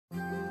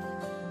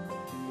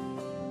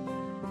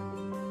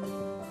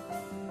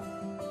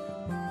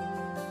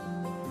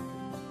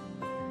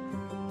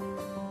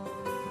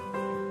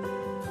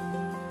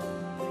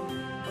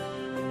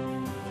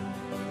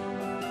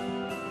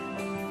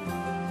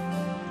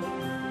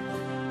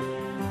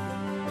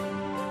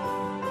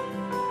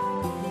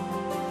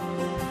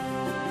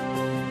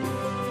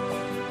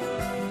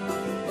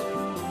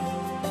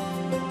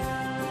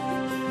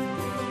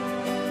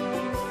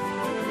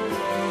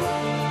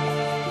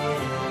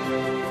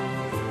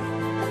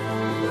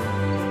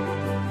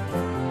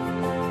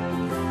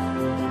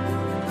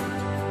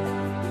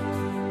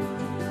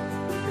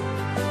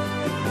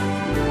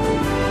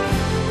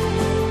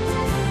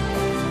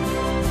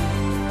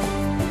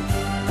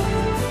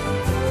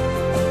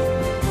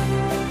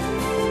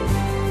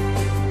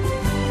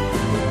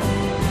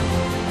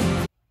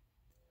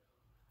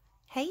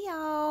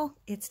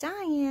it's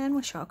Diane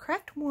with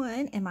Shawcraft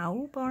One and my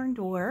old barn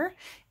door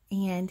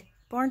and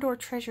barn door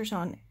treasures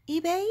on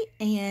eBay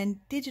and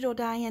Digital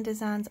Diane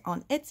Designs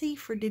on Etsy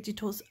for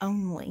digitals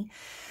only.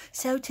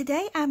 So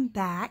today I'm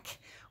back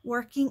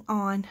working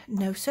on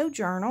no-sew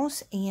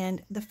journals,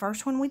 and the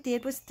first one we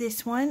did was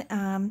this one,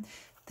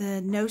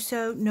 the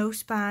no-sew no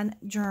spine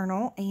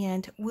journal,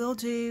 and we'll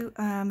do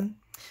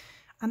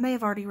I may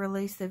have already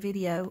released the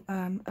video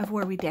of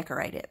where we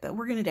decorate it, but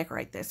we're going to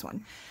decorate this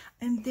one.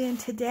 And then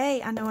today,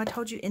 I know I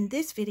told you in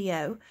this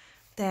video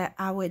that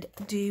I would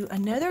do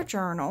another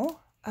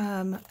journal,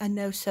 a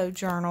no-sew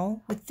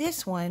journal with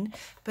this one,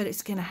 but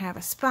it's going to have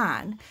a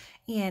spine,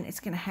 and it's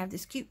going to have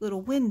this cute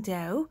little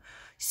window.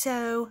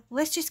 So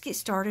let's just get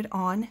started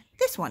on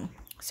this one.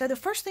 So the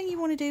first thing you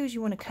want to do is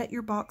you want to cut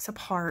your box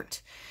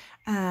apart.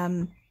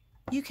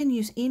 You can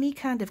use any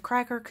kind of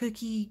cracker,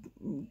 cookie,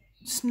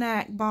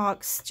 snack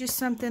box, just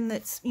something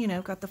that's, you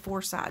know, got the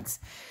four sides.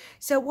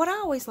 So what I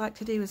always like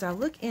to do is I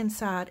look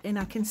inside and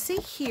I can see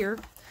here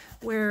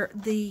where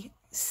the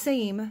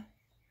seam,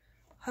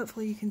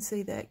 hopefully you can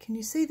see that. Can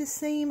you see the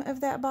seam of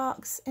that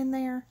box in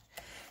there?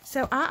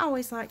 So I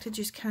always like to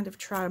just kind of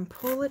try and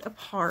pull it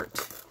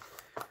apart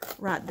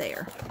right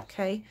there.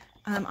 Okay.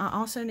 I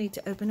also need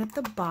to open up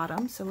the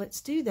bottom, so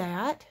let's do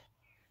that.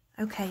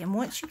 Okay, and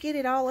once you get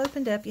it all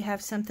opened up, you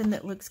have something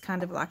that looks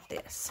kind of like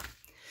this.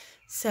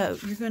 So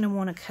you're going to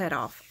want to cut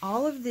off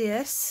all of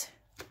this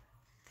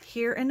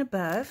here and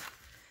above.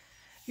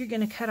 You're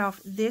going to cut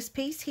off this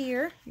piece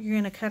here. You're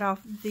going to cut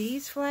off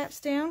these flaps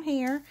down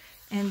here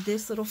and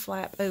this little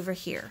flap over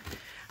here.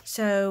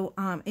 So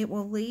it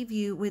will leave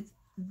you with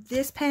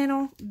this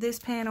panel,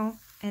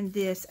 and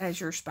this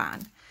as your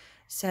spine.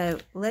 So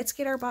let's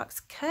get our box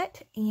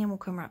cut and we'll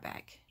come right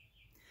back.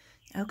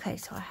 Okay,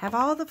 so I have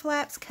all the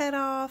flaps cut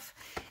off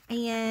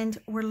and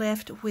we're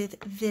left with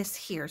this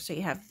here. So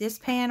you have this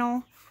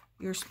panel,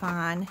 your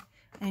spine,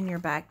 and your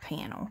back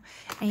panel.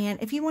 And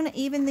if you want to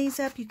even these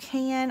up, you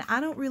can.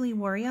 I don't really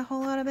worry a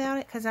whole lot about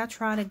it because I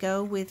try to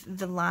go with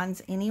the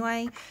lines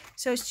anyway,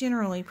 so it's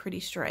generally pretty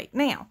straight.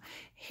 Now,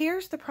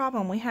 here's the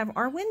problem. We have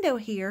our window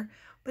here,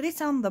 but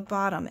it's on the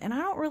bottom, and I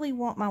don't really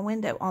want my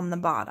window on the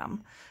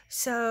bottom.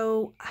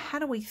 So how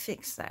do we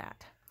fix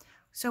that?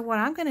 So what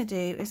I'm going to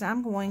do is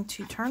I'm going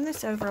to turn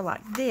this over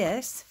like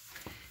this,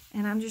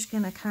 and I'm just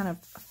going to kind of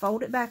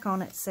fold it back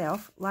on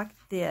itself like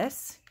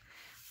this.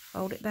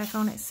 Fold it back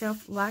on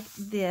itself like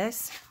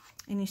this.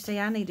 And you see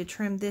I need to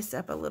trim this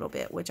up a little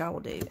bit, which I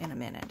will do in a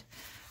minute.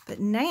 But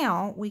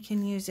now we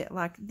can use it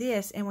like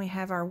this, and we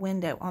have our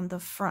window on the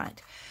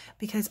front.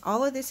 Because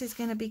all of this is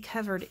going to be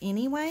covered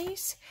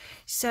anyways.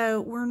 So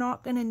we're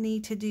not going to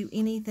need to do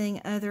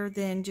anything other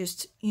than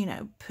just, you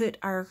know, put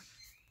our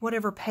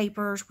whatever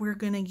papers we're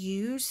going to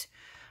use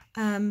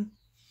on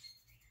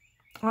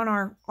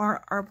our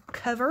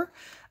cover.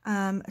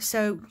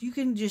 So you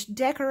can just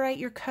decorate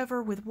your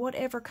cover with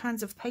whatever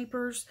kinds of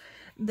papers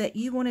that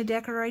you want to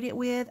decorate it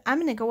with. I'm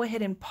going to go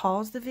ahead and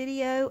pause the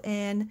video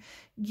and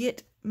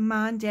get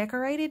mine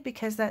decorated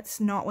because that's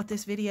not what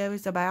this video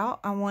is about.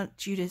 I want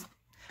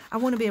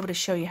to be able to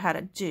show you how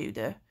to do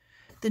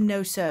the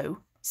no-sew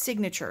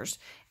signatures.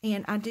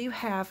 And I do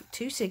have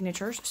two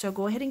signatures, so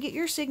go ahead and get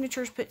your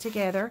signatures put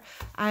together.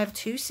 I have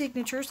two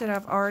signatures that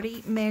I've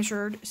already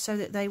measured so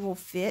that they will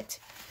fit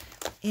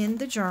in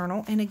the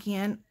journal. And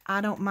again,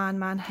 I don't mind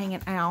mine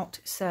hanging out,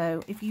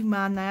 so if you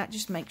mind that,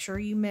 just make sure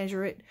you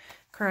measure it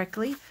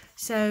correctly.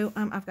 So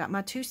I've got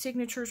my two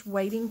signatures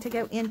waiting to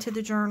go into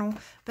the journal,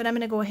 but I'm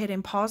going to go ahead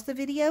and pause the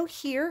video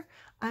here.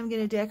 I'm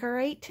going to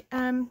decorate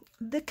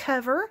the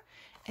cover,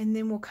 and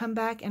then we'll come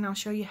back and I'll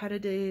show you how to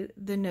do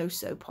the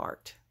no-sew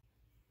part.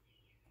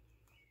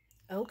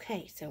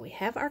 Okay, so we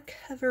have our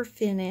cover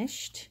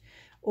finished,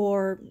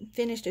 or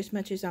finished as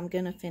much as I'm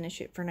going to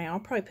finish it for now.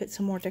 I'll probably put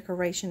some more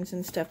decorations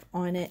and stuff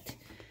on it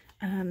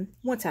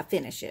once I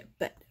finish it.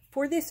 But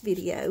for this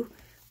video,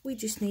 we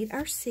just need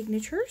our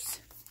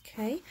signatures.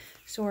 Okay,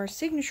 so our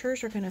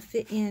signatures are going to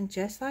fit in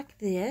just like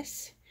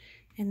this.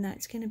 And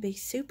that's going to be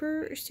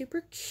super,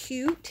 super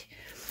cute.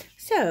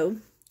 So,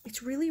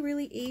 it's really,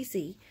 really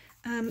easy.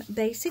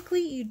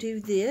 Basically, you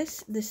do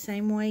this the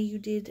same way you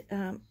did,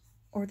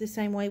 or the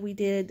same way we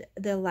did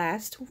the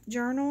last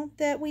journal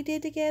that we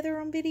did together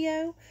on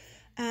video,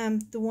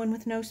 the one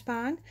with no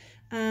spine,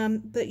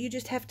 but you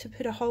just have to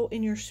put a hole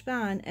in your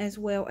spine as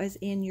well as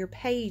in your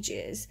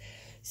pages.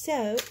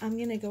 So I'm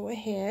going to go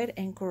ahead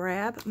and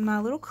grab my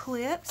little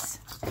clips,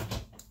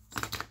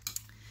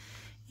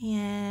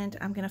 and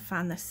I'm going to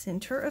find the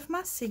center of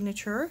my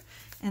signature,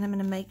 and I'm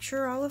going to make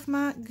sure all of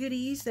my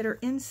goodies that are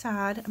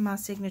inside my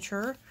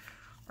signature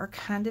are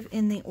kind of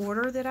in the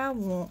order that I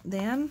want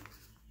them.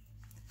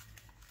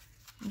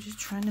 I'm just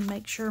trying to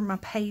make sure my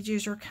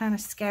pages are kind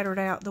of scattered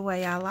out the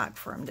way I like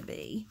for them to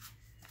be.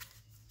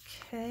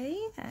 Okay,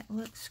 that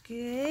looks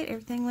good.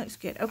 Everything looks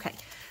good. Okay,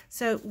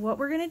 so what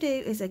we're going to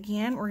do is,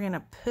 again, we're going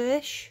to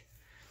push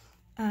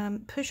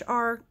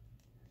our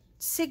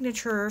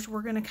signatures.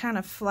 We're going to kind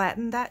of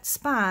flatten that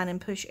spine and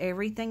push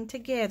everything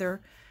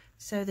together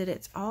so that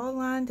it's all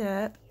lined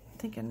up. I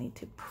think I need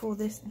to pull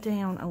this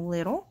down a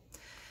little.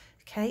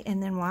 Okay,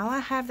 and then while I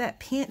have that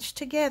pinched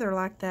together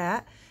like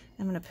that,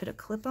 I'm going to put a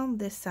clip on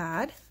this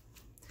side,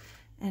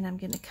 and I'm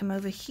going to come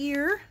over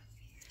here,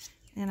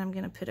 and I'm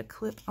going to put a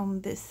clip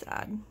on this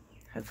side.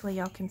 Hopefully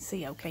y'all can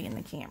see okay in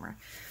the camera.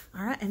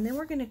 All right, and then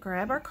we're going to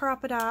grab our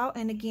Crop-A-Dile,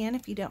 and again,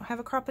 if you don't have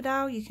a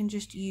Crop-A-Dile, you can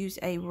just use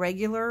a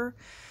regular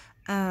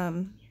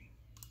hole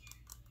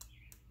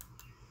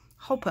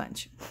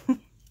punch.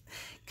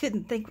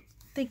 Couldn't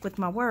think with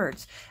my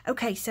words.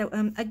 Okay, so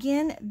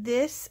again,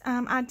 this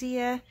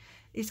idea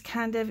is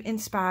kind of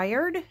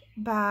inspired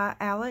by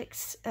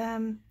Alex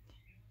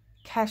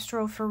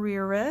Castro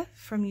Ferreira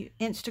from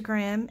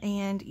Instagram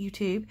and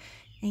YouTube,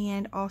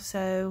 and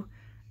also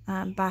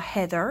by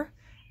Heather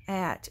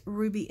at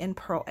Ruby and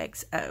Pearl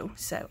XO.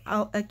 So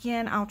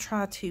I'll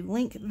try to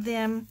link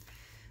them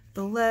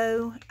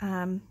below.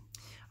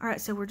 All right,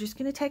 so we're just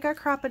going to take our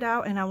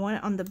Crop-A-Dile, and I want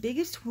it on the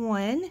biggest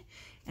one,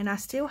 and I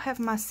still have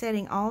my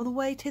setting all the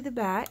way to the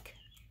back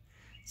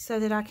so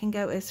that I can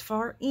go as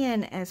far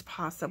in as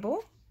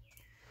possible.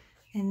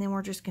 And then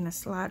we're just going to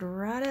slide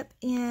right up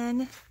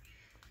in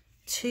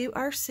to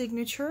our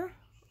signature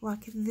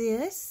like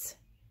this.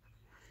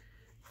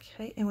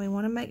 Okay, and we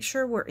want to make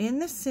sure we're in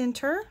the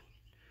center,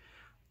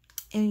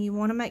 and you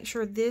want to make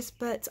sure this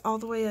butts all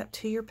the way up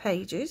to your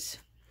pages.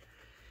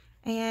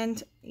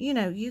 And you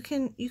know, you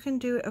can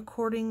do it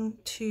according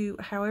to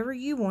however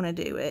you want to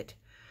do it,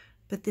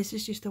 but this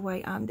is just the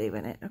way I'm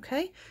doing it.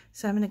 Okay,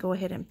 so I'm going to go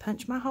ahead and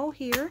punch my hole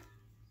here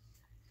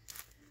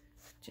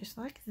just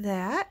like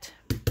that.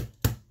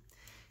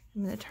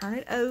 I'm going to turn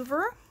it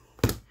over.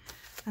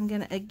 I'm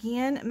going to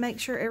again make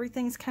sure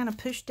everything's kind of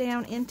pushed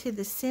down into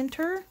the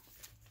center,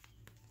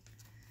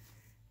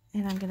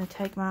 and I'm going to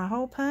take my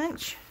hole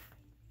punch,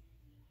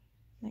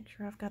 make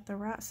sure I've got the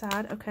right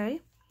side.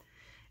 Okay,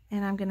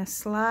 and I'm going to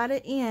slide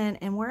it in,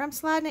 and where I'm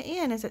sliding it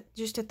in is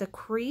just at the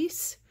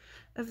crease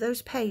of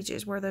those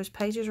pages, where those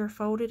pages are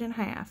folded in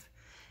half.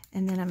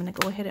 And then I'm going to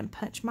go ahead and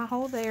punch my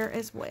hole there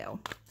as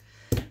well.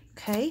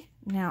 Okay,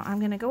 now I'm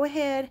going to go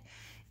ahead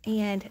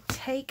and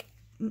take,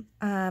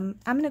 I'm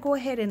going to go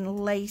ahead and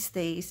lace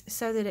these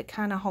so that it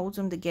kind of holds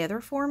them together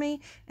for me,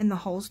 and the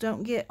holes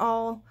don't get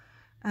all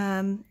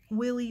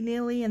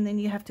willy-nilly, and then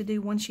you have to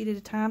do one sheet at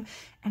a time.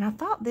 And I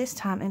thought this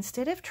time,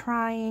 instead of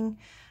trying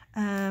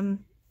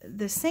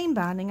the seam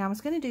binding, I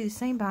was going to do the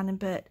seam binding,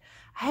 but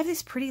I have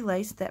this pretty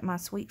lace that my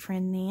sweet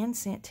friend Nan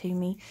sent to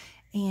me,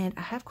 and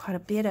I have quite a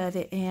bit of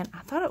it, and I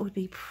thought it would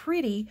be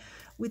pretty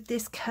with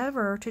this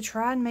cover to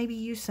try and maybe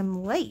use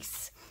some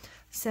lace.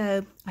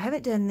 So I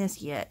haven't done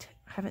this yet.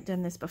 I haven't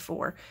done this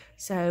before,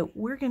 so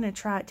we're going to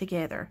try it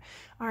together.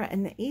 All right,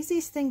 and the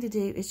easiest thing to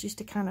do is just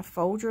to kind of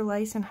fold your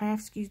lace in half.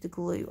 Excuse the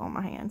glue on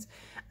my hands.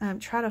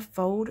 Try to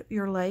fold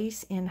your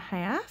lace in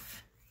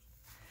half.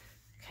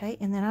 Okay,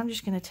 and then I'm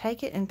just going to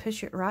take it and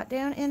push it right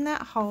down in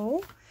that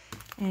hole.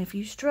 And if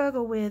you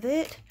struggle with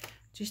it,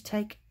 just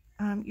take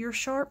your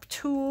sharp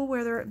tool,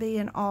 whether it be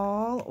an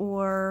awl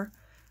or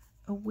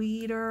a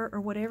weeder or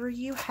whatever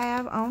you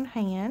have on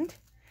hand,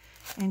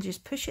 and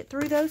just push it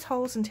through those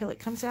holes until it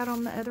comes out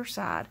on the other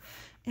side.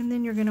 And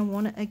then you're going to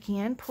want to,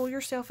 again, pull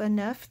yourself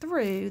enough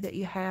through that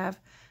you have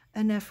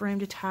enough room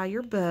to tie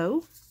your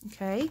bow.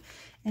 Okay,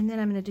 and then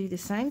I'm going to do the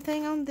same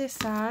thing on this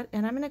side,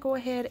 and I'm going to go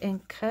ahead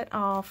and cut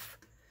off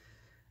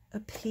a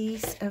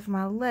piece of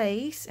my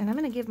lace, and I'm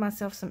going to give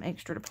myself some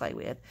extra to play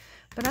with,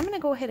 but I'm going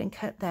to go ahead and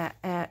cut that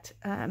at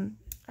an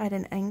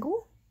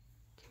angle.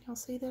 Can y'all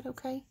see that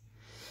okay?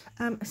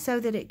 So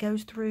that it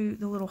goes through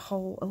the little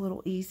hole a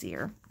little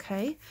easier.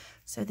 Okay,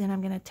 so then I'm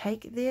going to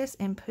take this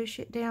and push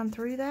it down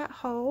through that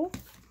hole,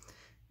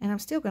 and I'm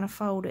still going to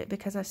fold it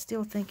because I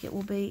still think it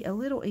will be a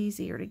little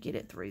easier to get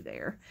it through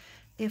there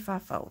if I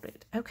fold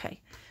it.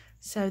 Okay,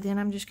 so then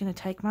I'm just going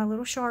to take my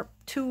little sharp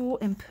tool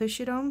and push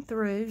it on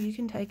through. You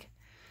can take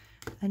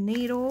a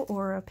needle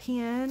or a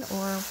pin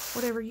or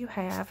whatever you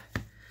have.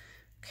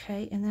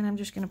 Okay, and then I'm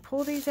just going to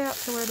pull these out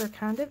to where they're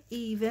kind of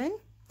even,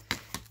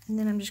 and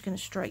then I'm just going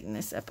to straighten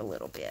this up a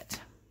little bit.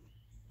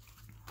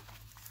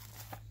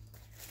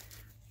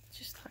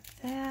 Just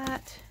like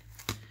that.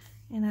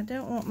 And I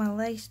don't want my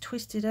lace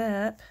twisted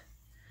up,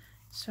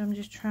 so I'm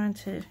just trying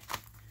to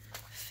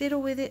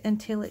fiddle with it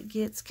until it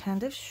gets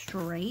kind of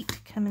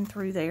straight coming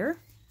through there.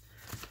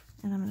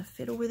 And I'm going to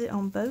fiddle with it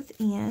on both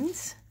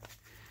ends.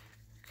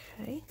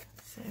 Okay,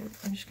 so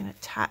I'm just going to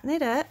tighten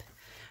it up.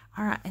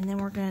 All right, and then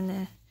we're going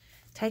to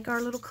take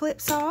our little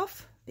clips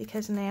off,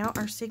 because now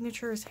our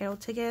signature is held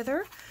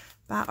together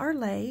by our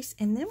lace.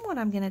 And then what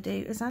I'm going to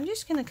do is I'm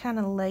just going to kind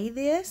of lay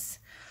this.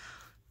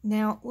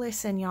 Now,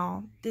 listen,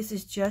 y'all, this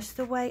is just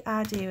the way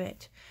I do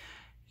it.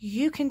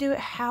 You can do it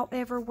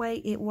however way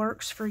it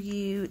works for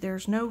you.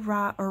 There's no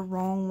right or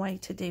wrong way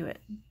to do it.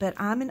 But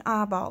I'm an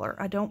eyeballer.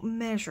 I don't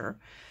measure.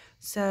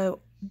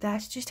 So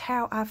that's just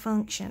how I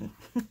function.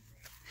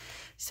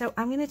 So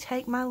I'm going to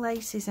take my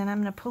laces and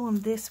I'm going to pull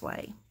them this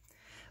way.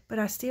 But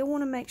I still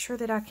want to make sure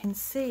that I can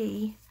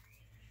see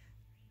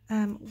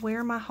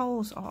where my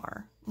holes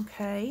are.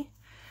 Okay.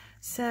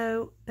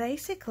 So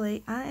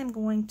basically I am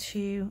going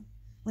to,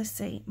 let's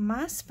see,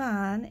 my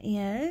spine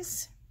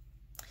is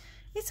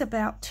It's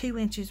about 2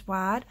 inches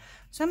wide.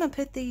 So I'm going to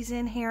put these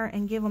in here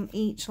and give them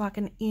each like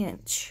an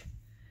inch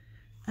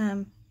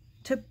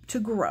to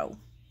grow,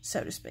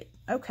 so to speak.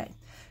 Okay,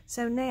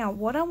 so now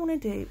what I want to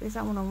do is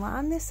I want to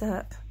line this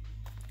up.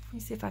 Let me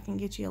see if I can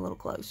get you a little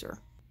closer.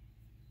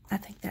 I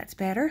think that's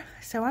better.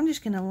 So I'm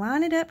just going to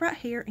line it up right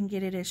here and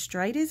get it as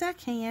straight as I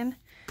can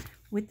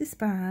with the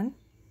spine.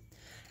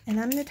 And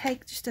I'm going to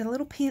take just a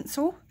little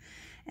pencil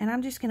and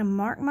I'm just going to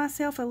mark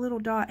myself a little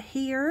dot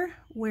here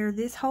where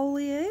this hole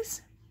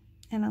is,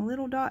 and a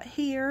little dot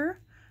here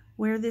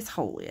where this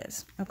hole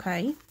is,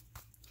 okay?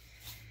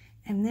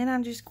 And then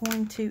I'm just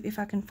going to, if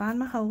I can find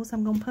my holes,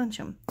 I'm going to punch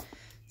them.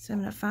 So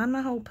I'm going to find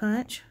my hole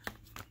punch.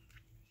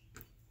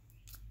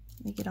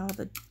 Let me get all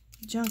the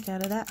junk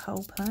out of that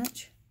hole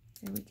punch.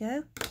 There we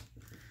go.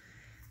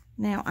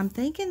 Now, I'm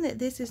thinking that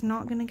this is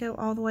not going to go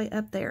all the way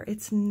up there.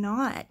 It's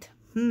not.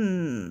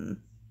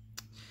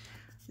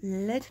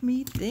 Let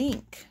me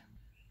think.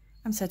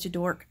 I'm such a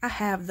dork. I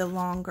have a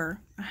longer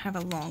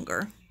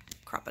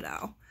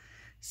crocodile.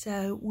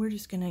 So we're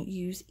just going to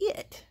use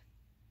it.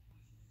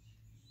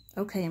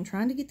 Okay, I'm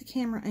trying to get the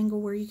camera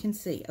angle where you can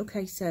see.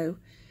 Okay, so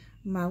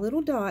my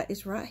little dot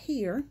is right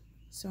here.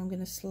 So I'm going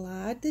to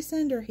slide this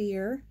under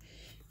here.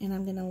 And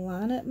I'm going to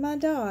line up my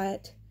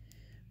dot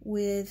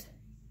with,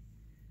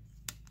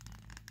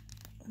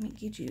 let me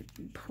get you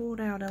pulled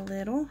out a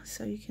little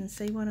so you can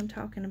see what I'm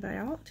talking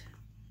about.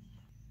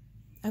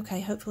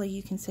 Okay, hopefully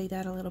you can see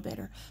that a little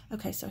better.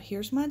 Okay, so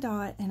here's my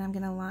dot, and I'm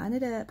going to line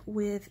it up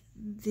with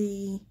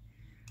the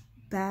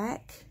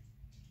back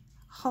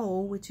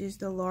hole, which is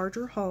the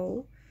larger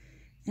hole,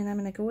 and I'm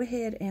going to go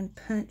ahead and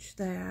punch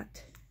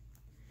that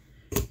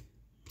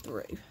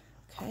through.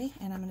 Okay,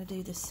 and I'm going to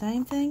do the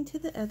same thing to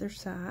the other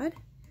side.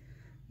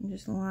 I'm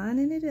just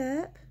lining it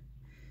up.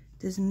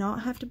 Does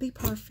not have to be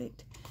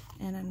perfect,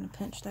 and I'm going to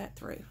punch that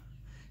through.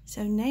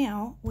 So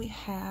now we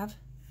have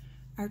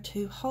our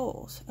 2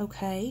 holes.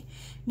 Okay,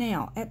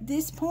 now at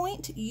this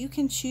point you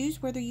can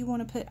choose whether you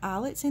want to put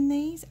eyelets in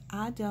these.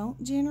 I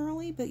don't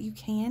generally, but you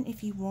can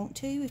if you want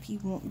to, if you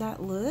want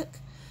that look.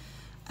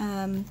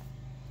 I'm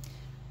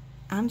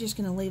just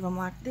going to leave them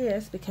like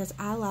this because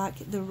I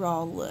like the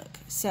raw look.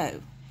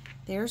 So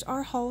there's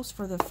our holes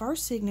for the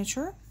first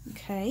signature.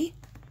 Okay,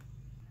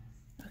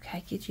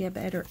 get you a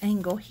better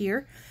angle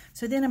here.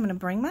 So then I'm going to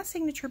bring my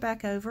signature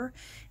back over,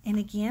 and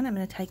again I'm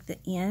going to take the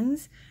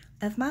ends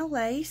of my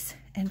lace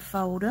and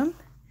fold them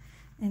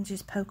and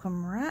just poke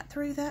them right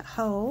through that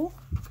hole.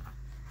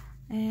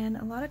 And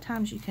a lot of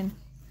times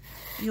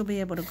you'll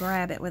be able to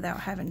grab it without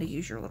having to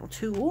use your little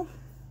tool.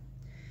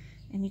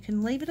 And you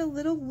can leave it a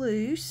little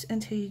loose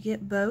until you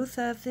get both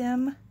of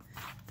them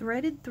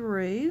threaded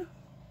through.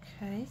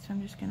 Okay, so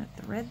I'm just going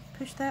to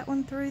push that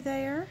one through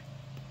there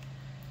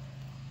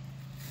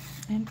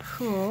and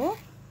pull.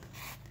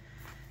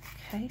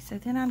 Okay, so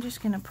then I'm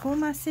just going to pull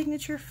my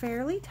signature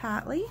fairly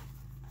tightly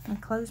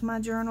and close my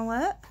journal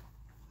up,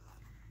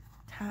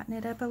 tighten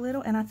it up a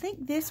little, and I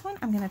think this one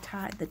I'm going to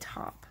tie at the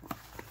top.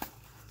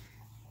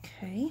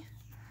 Okay,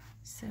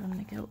 so I'm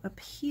going to go up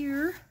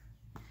here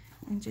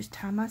and just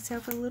tie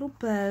myself a little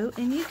bow,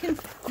 and you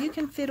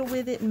can fiddle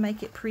with it and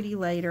make it pretty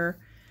later.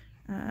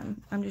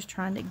 I'm just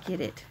trying to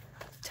get it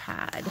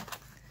tied,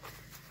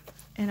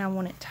 and I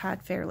want it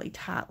tied fairly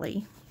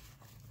tightly.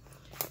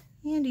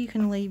 And you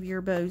can leave your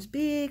bows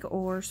big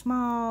or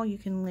small. You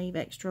can leave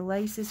extra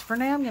laces. For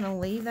now, I'm going to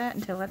leave that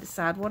until I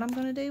decide what I'm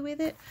going to do with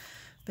it.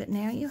 But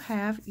now you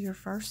have your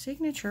first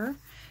signature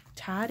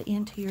tied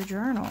into your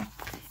journal.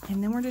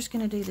 And then we're just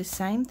going to do the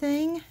same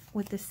thing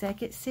with the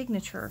second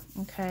signature.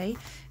 Okay,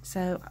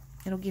 so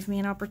it'll give me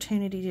an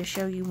opportunity to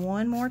show you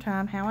one more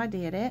time how I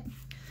did it.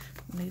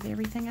 Move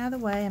everything out of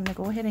the way. I'm going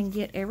to go ahead and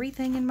get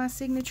everything in my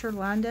signature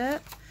lined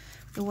up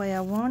the way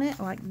I want it,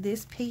 like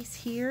this piece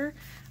here.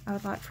 I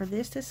would like for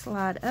this to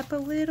slide up a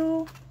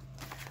little,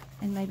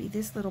 and maybe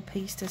this little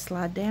piece to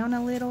slide down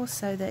a little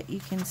so that you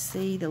can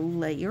see the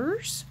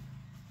layers.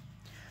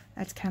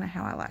 That's kind of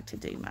how I like to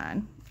do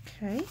mine.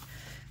 Okay,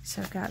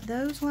 so I've got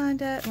those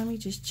lined up. Let me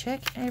just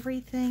check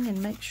everything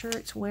and make sure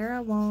it's where I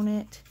want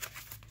it.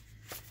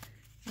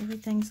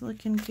 Everything's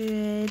looking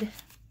good.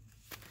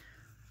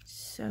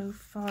 So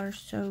far,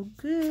 so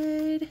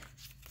good.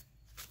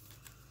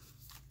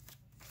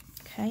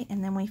 Okay,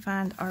 and then we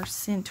find our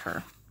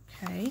center.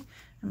 Okay,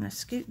 I'm going to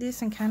scoot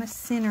this and kind of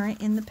center it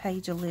in the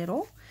page a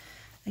little.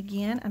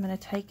 Again, I'm going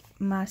to take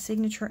my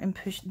signature and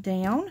push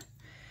down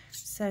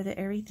so that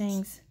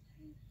everything's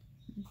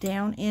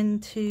down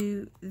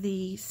into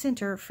the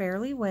center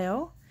fairly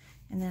well.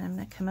 And then I'm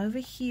going to come over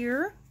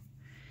here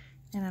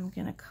and I'm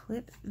going to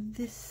clip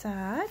this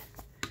side,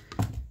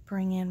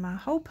 bring in my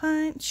hole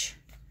punch.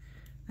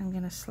 I'm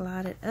going to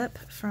slide it up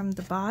from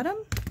the bottom.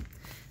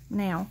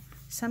 Now,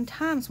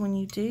 sometimes when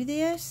you do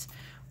this,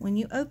 when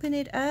you open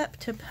it up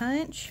to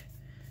punch,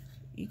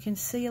 you can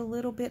see a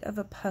little bit of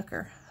a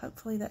pucker.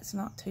 Hopefully that's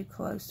not too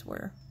close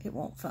where it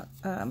won't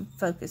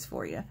focus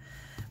for you.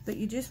 But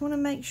you just want to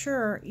make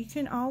sure, you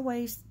can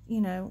always,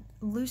 you know,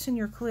 loosen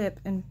your clip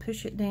and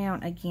push it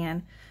down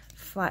again,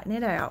 flatten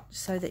it out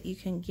so that you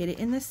can get it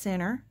in the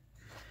center.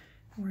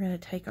 We're going to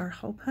take our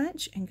hole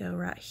punch and go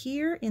right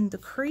here in the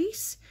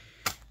crease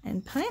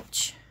and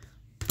punch.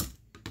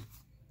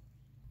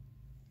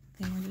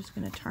 Then we're just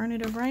going to turn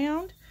it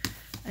around.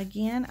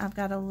 Again, I've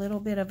got a little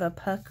bit of a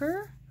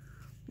pucker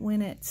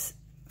when it's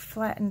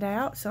flattened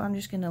out, so I'm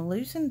just going to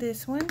loosen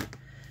this one.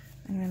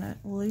 I'm going to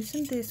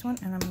loosen this one,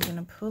 and I'm going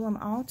to pull them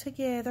all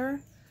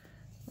together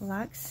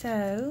like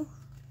so.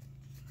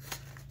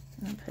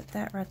 I'm going to put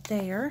that right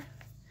there.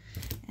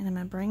 And I'm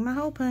going to bring my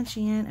hole punch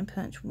in and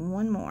punch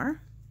one more.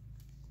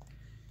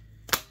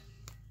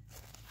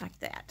 Like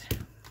that.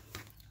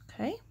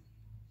 Okay.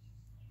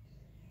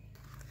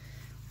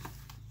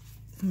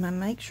 I'm going to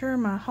make sure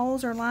my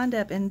holes are lined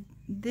up, and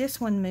this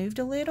one moved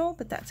a little,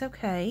 but that's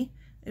okay.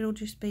 It'll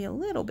just be a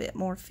little bit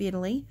more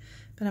fiddly,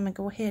 but I'm going to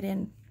go ahead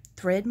and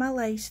thread my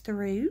lace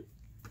through.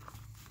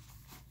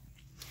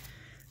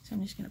 So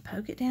I'm just going to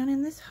poke it down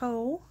in this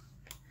hole.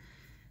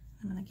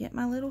 I'm going to get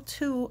my little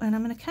tool, and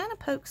I'm going to kind of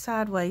poke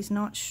sideways,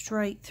 not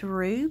straight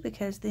through,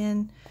 because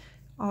then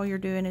all you're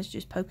doing is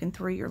just poking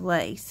through your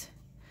lace.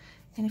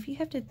 And if you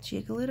have to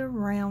jiggle it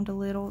around a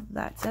little,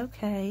 that's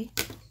okay.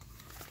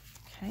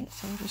 Okay,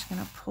 so we're just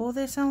going to pull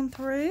this on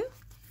through,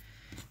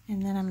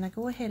 and then I'm going to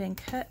go ahead and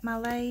cut my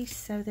lace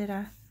so that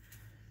I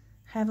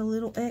have a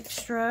little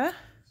extra,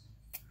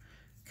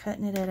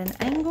 cutting it at an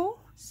angle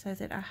so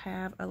that I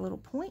have a little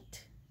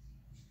point.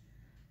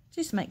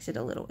 Just makes it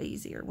a little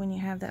easier when you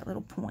have that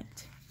little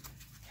point.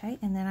 Okay,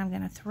 and then I'm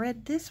going to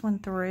thread this one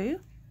through.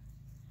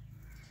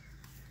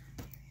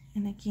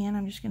 And again,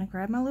 I'm just going to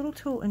grab my little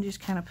tool and just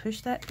kind of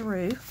push that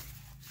through.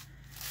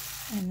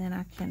 And then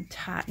I can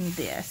tighten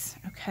this,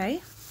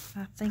 okay?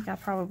 I think I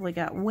probably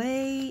got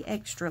way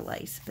extra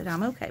lace, but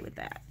I'm okay with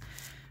that.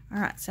 All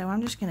right, so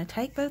I'm just going to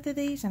take both of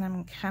these, and I'm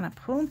going to kind of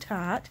pull them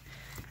tight.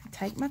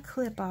 Take my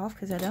clip off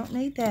because I don't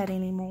need that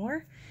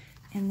anymore.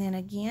 And then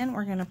again,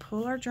 we're going to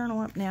pull our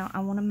journal up. Now, I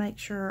want to make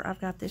sure I've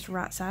got this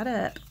right side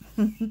up.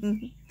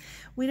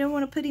 We don't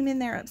want to put him in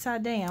there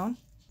upside down.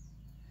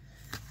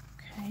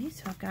 Okay,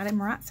 so I've got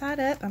him right side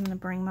up. I'm going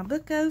to bring my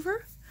book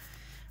over.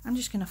 I'm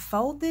just going to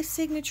fold this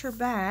signature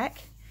back,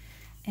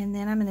 and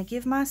then I'm going to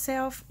give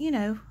myself, you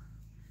know,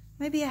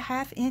 maybe a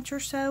 1/2 inch or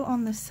so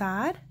on the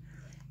side,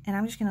 and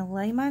I'm just going to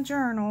lay my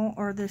journal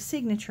or the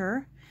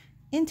signature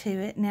into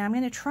it. Now I'm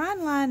going to try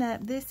and line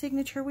up this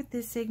signature with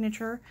this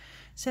signature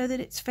so that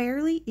it's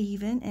fairly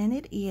even, and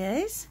it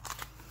is.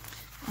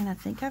 And I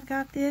think I've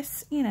got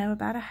this, you know,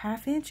 about a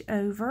 1/2 inch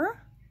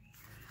over.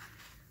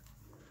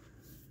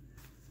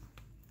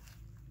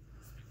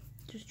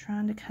 Just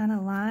trying to kind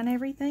of line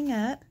everything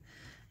up.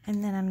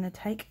 And then I'm going to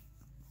take,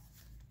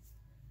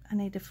 I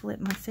need to flip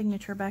my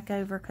signature back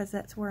over because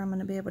that's where I'm going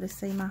to be able to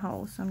see my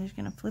hole. So I'm just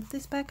going to flip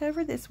this back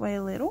over this way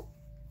a little.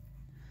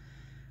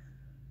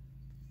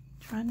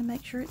 Trying to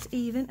make sure it's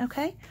even.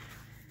 Okay.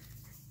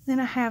 Then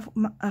I have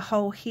a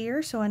hole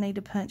here, so I need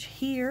to punch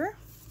here.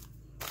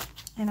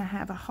 And I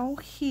have a hole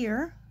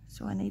here,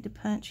 so I need to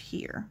punch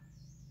here.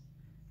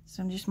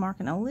 So I'm just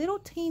marking a little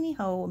teeny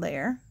hole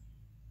there.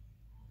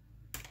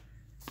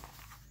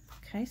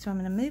 Okay, so I'm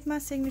going to move my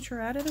signature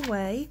out of the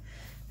way.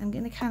 I'm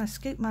going to kind of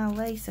scoop my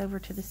lace over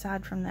to the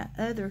side from that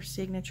other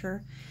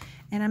signature.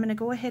 And I'm going to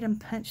go ahead and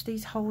punch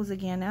these holes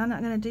again. Now, I'm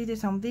not going to do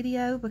this on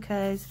video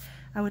because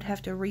I would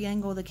have to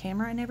re-angle the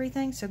camera and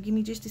everything. So give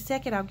me just a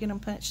second. I'll get them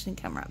punched and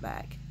come right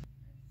back.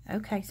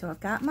 Okay, so I've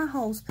got my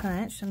holes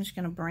punched. I'm just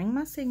going to bring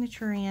my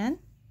signature in.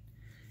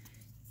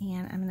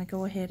 And I'm going to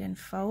go ahead and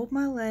fold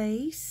my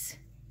lace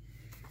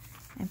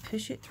and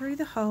push it through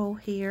the hole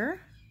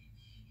here.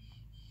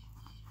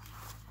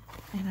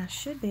 And I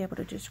should be able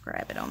to just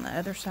grab it on the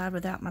other side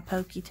without my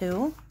pokey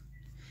tool.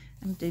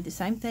 I'm going to do the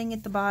same thing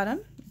at the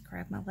bottom.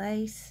 Grab my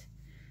lace,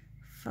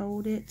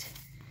 fold it,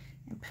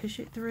 and push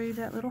it through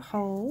that little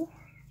hole.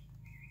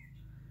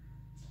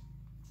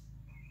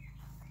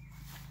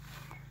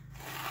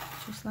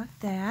 Just like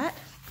that.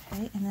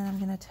 Okay, and then I'm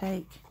going to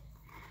take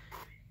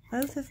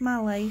both of my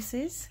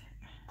laces.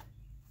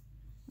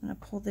 I'm going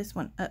to pull this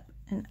one up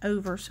and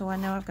over so I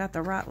know I've got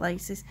the right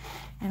laces.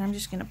 And I'm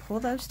just going to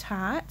pull those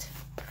tight.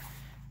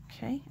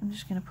 Okay, I'm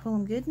just going to pull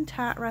them good and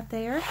tight right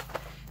there.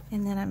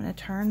 And then I'm going to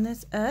turn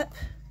this up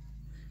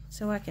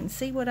so I can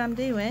see what I'm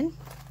doing.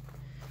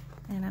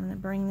 And I'm going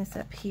to bring this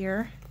up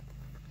here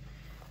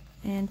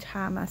and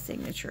tie my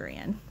signature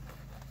in.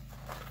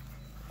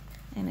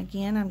 And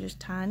again, I'm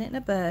just tying it in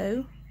a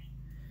bow.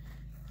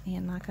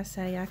 And like I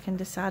say, I can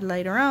decide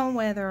later on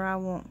whether I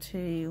want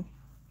to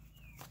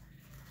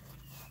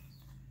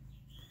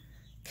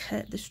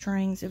cut the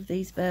strings of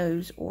these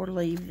bows or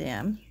leave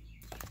them.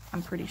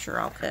 I'm pretty sure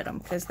I'll cut them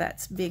because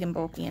that's big and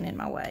bulky and in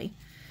my way.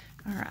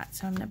 Alright,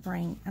 so I'm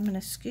going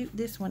to scoop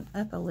this one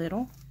up a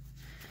little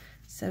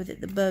so that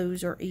the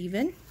bows are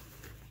even.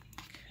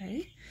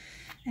 Okay,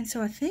 and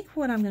so I think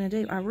what I'm going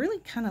to do, I really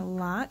kind of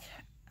like,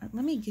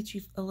 let me get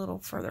you a little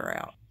further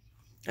out.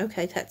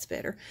 Okay, that's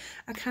better.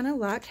 I kind of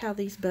like how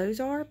these bows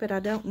are, but I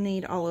don't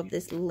need all of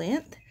this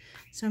length.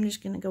 So I'm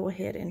just going to go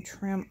ahead and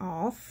trim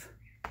off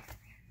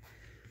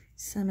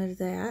some of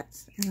that,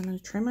 and I'm going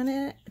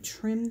to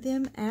trim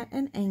them at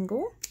an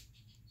angle.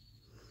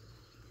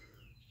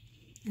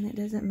 And it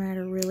doesn't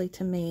matter really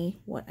to me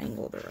what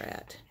angle they're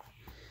at.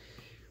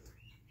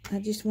 I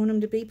just want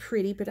them to be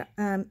pretty. But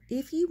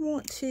if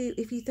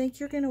you think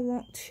you're going to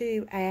want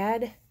to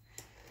add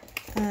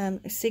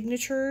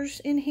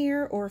signatures in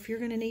here, or if you're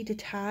going to need to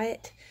tie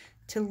it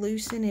to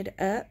loosen it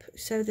up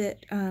so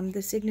that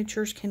the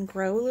signatures can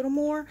grow a little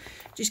more,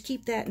 just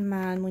keep that in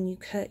mind when you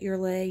cut your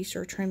lace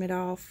or trim it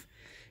off,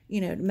 you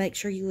know, to make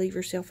sure you leave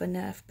yourself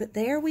enough. But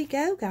there we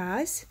go,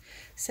 guys.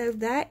 So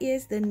that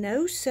is the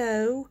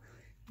no-sew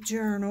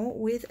journal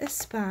with a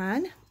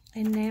spine.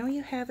 And now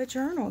you have a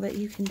journal that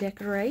you can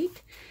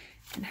decorate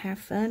and have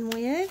fun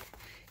with,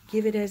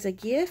 give it as a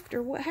gift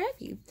or what have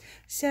you.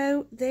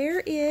 So there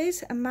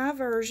is my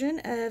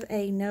version of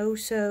a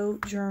no-sew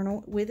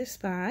journal with a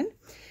spine.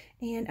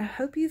 And I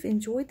hope you've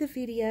enjoyed the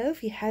video.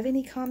 If you have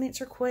any comments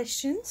or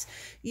questions,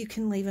 you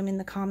can leave them in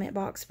the comment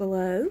box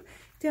below.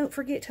 Don't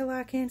forget to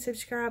like and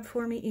subscribe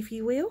for me if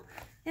you will.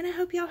 And I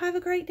hope y'all have a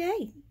great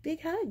day.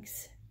 Big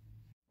hugs.